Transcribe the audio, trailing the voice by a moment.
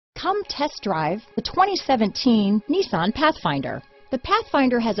Come test drive the 2017 Nissan Pathfinder. The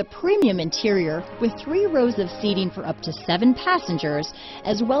Pathfinder has a premium interior with 3 rows of seating for up to 7 passengers,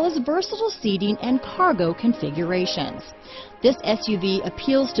 as well as versatile seating and cargo configurations. This SUV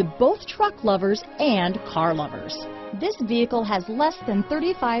appeals to both truck lovers and car lovers. This vehicle has less than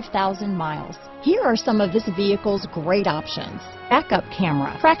 35,000 miles. Here are some of this vehicle's great options: backup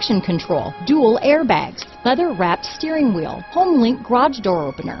camera, traction control, dual airbags, leather-wrapped steering wheel, HomeLink garage door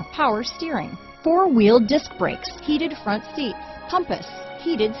opener, power steering, 4-wheel disc brakes, heated front seats, compass,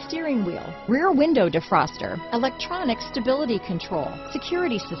 heated steering wheel, rear window defroster, electronic stability control,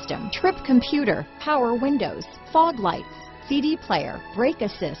 security system, trip computer, power windows, fog lights, CD player, brake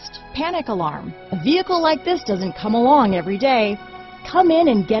assist, panic alarm. A vehicle like this doesn't come along every day. Come in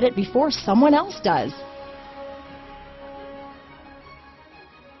and get it before someone else does.